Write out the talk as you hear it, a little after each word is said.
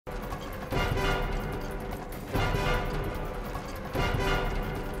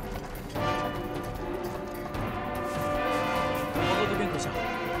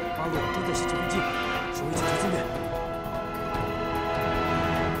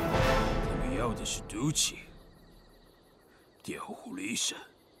要的是毒气，调虎离山，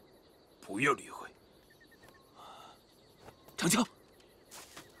不要理会。长枪，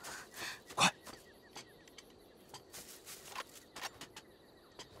快！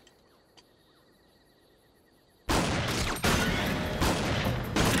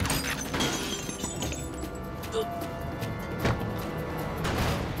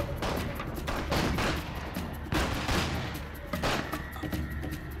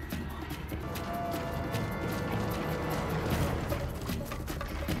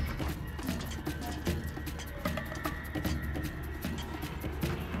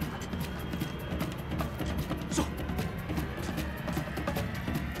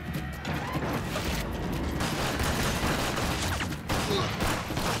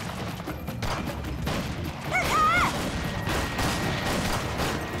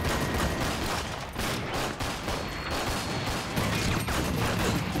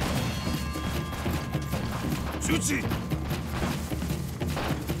出去！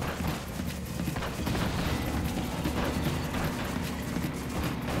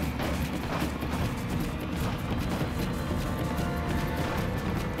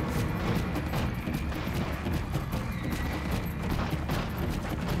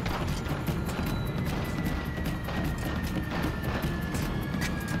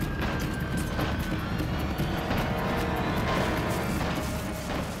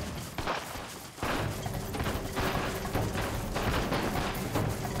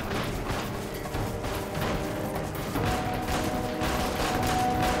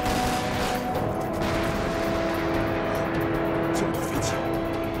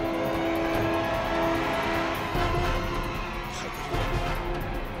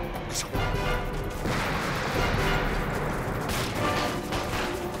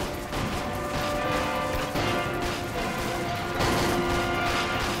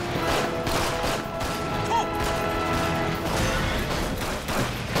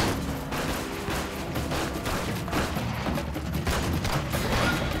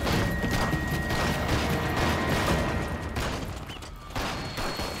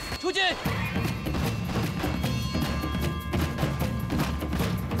出去！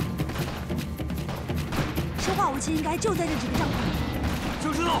生化武器应该就在这几个帐篷里。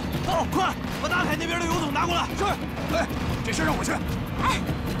就知道，到，快把大海那边的油桶拿过来。是。哎，这事让我去。哎，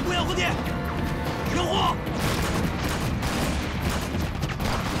不要后退，扔货！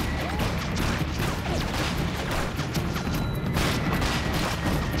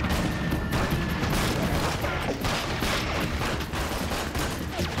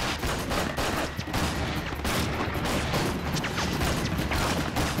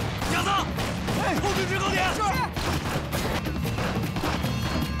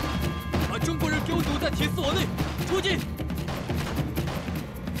 铁丝网内，出击！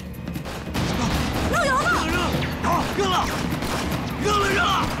漏油了！扔！好，扔了！扔了！扔了！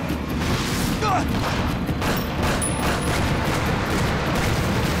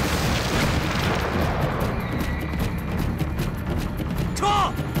撤！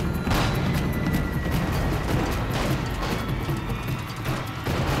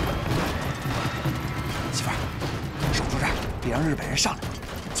媳妇儿，守住这儿，别让日本人上来。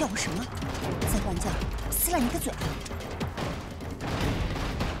叫我什么？ 再乱叫，撕烂你个嘴！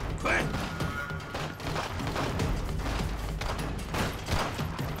快！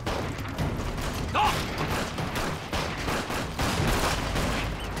打！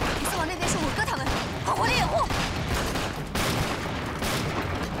铁丝网那边是我哥他们，快火力掩护！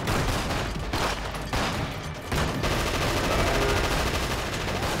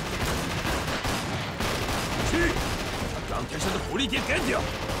去，把钢铁上的火力点干掉！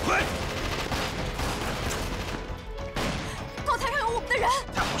快！ 的人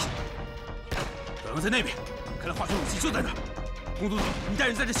太好了，老杨在那边，看来化学武器就在那儿。洪都督，你带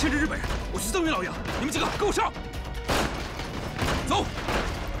人在这牵制日本人，我去增援老杨。你们几个跟我上，走！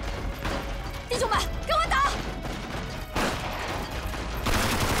弟兄们，跟我打！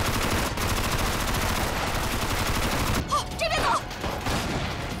好，这边走，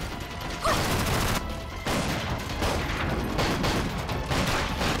快！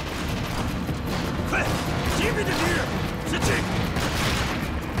快，敌兵的敌人，前进！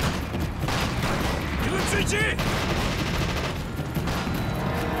 追击！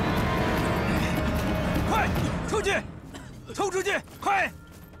快，冲击！冲出去！快，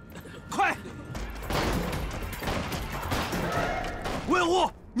快！吴掩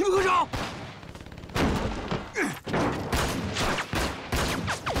护，你们跟上！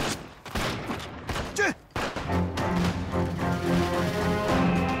进！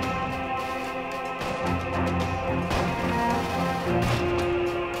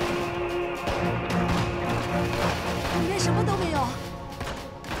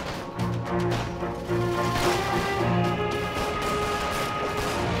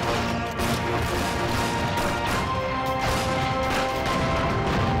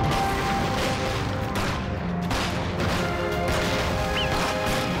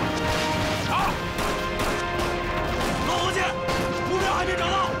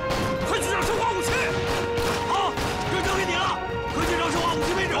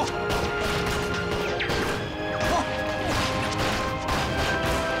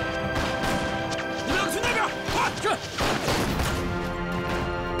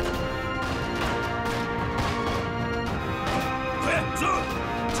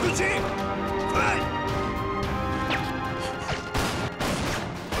出击！快！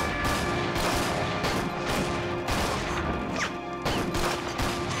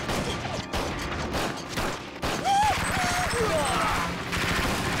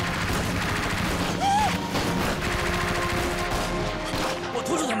我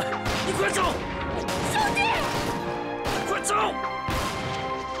拖住他们，你快走！兄弟，快走！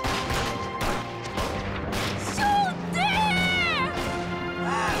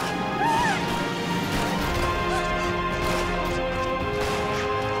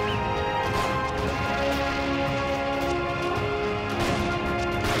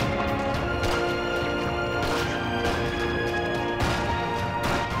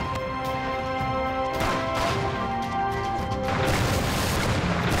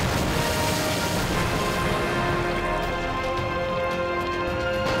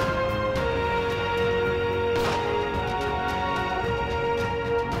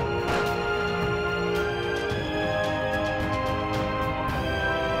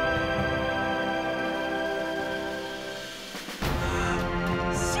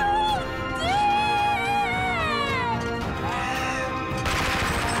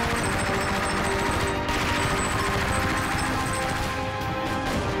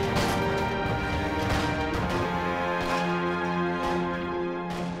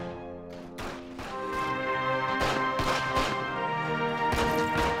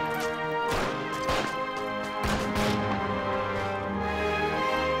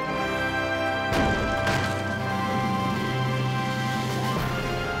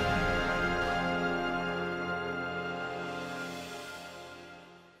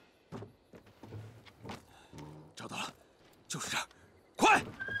 找到了，就是这儿，快！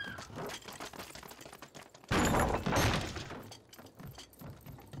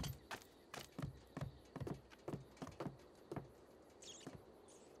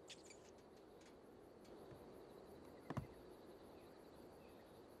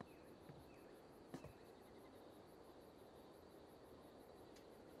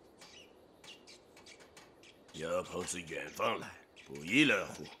有朋自远方来，不亦乐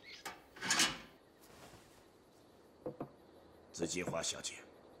乎。 zdqczg小姐，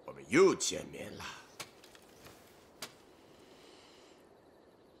我们又见面了。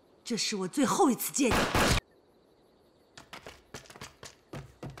这是我最后一次见你。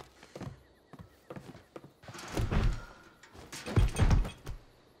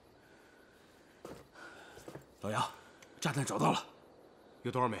老杨，炸弹找到了，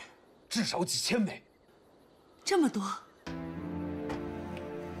有多少枚？至少几千枚。这么多，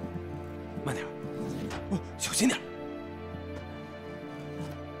慢点，哦，小心点。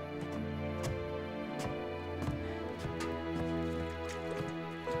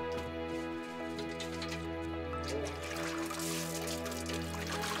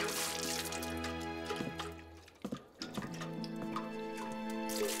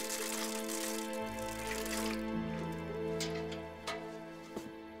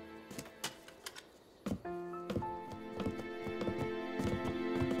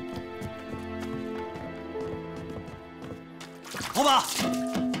 好吧，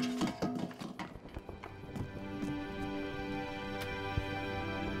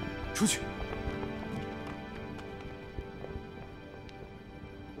出去。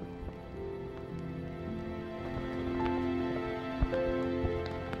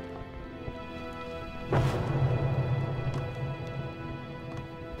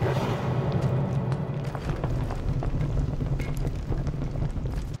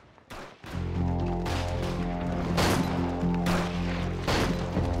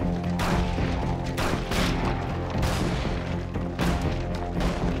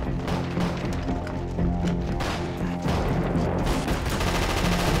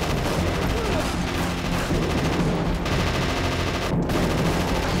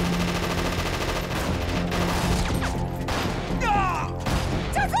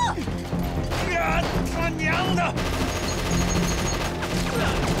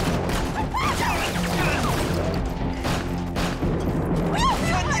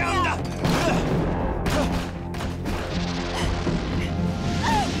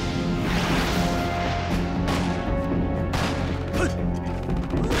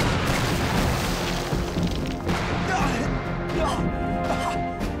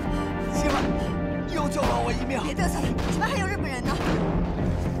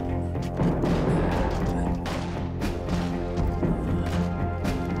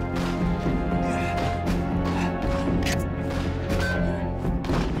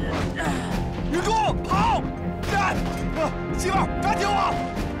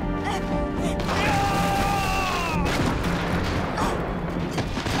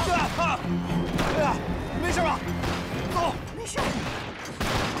没事吧？走，没事。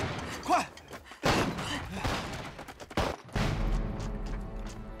快！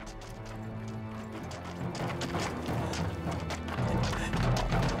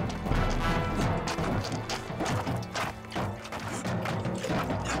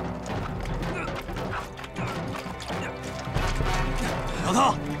老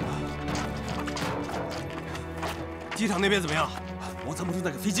汤，机场那边怎么样？我参谋正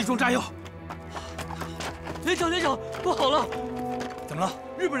在给飞机装炸药。连长，不好了！怎么了？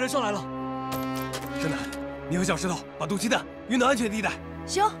日本人上来了！真的，你和小石头把毒气弹运到安全地带。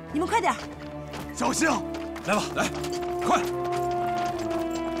行，你们快点。小心！来吧，来，快！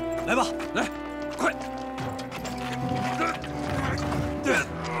来吧，来，快！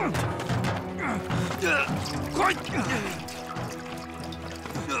快！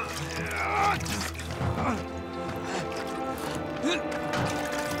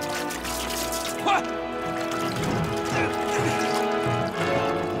快！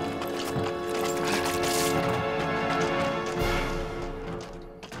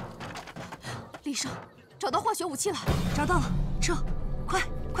李生，找到化学武器了。找到了，撤！快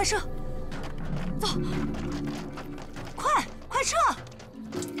撤！走！快撤！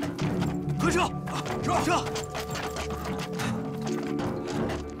快撤！撤！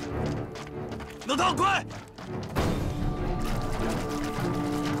老汤，快！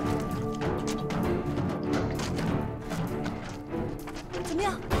怎么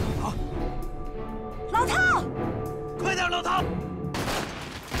样？好，老汤，快点，老汤！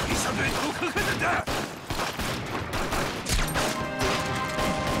你相对头狠狠的！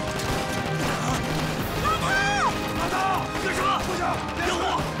老汤，干什么？不行，让我！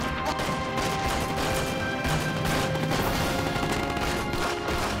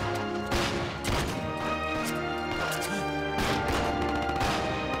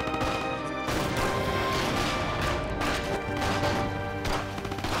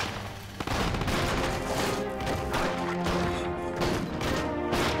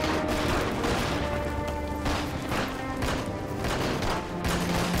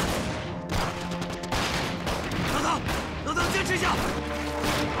老汤，坚持一下！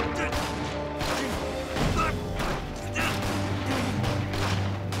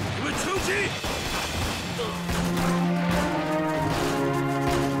你们出击！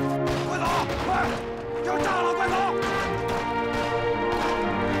快走！快！要炸了，快走！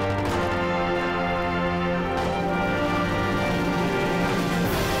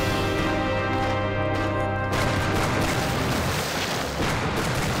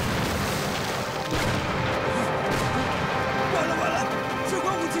完了！这款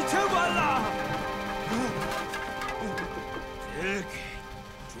武器全完了！别给！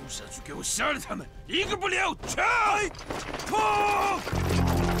冲上去给我杀了他们，一个不留！全！冲！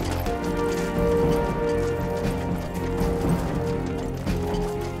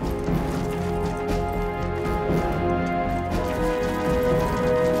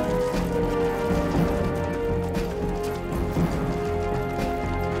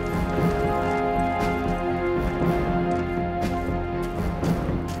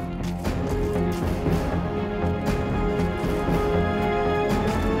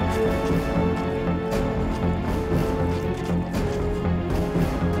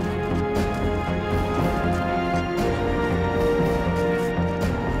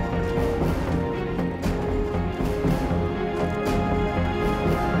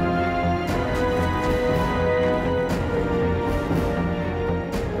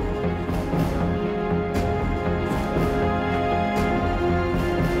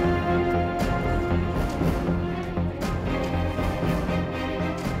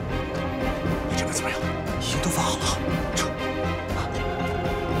你这边怎么样？衣都发好了，撤！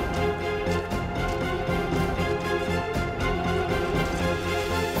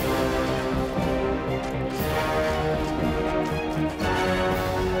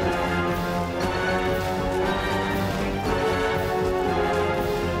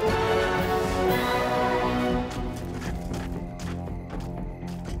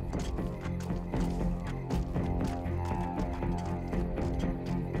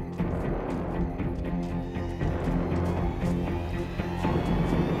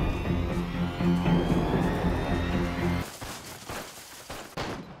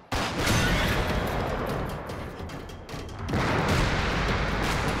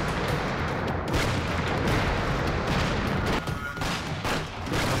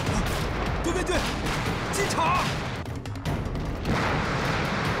对，机场！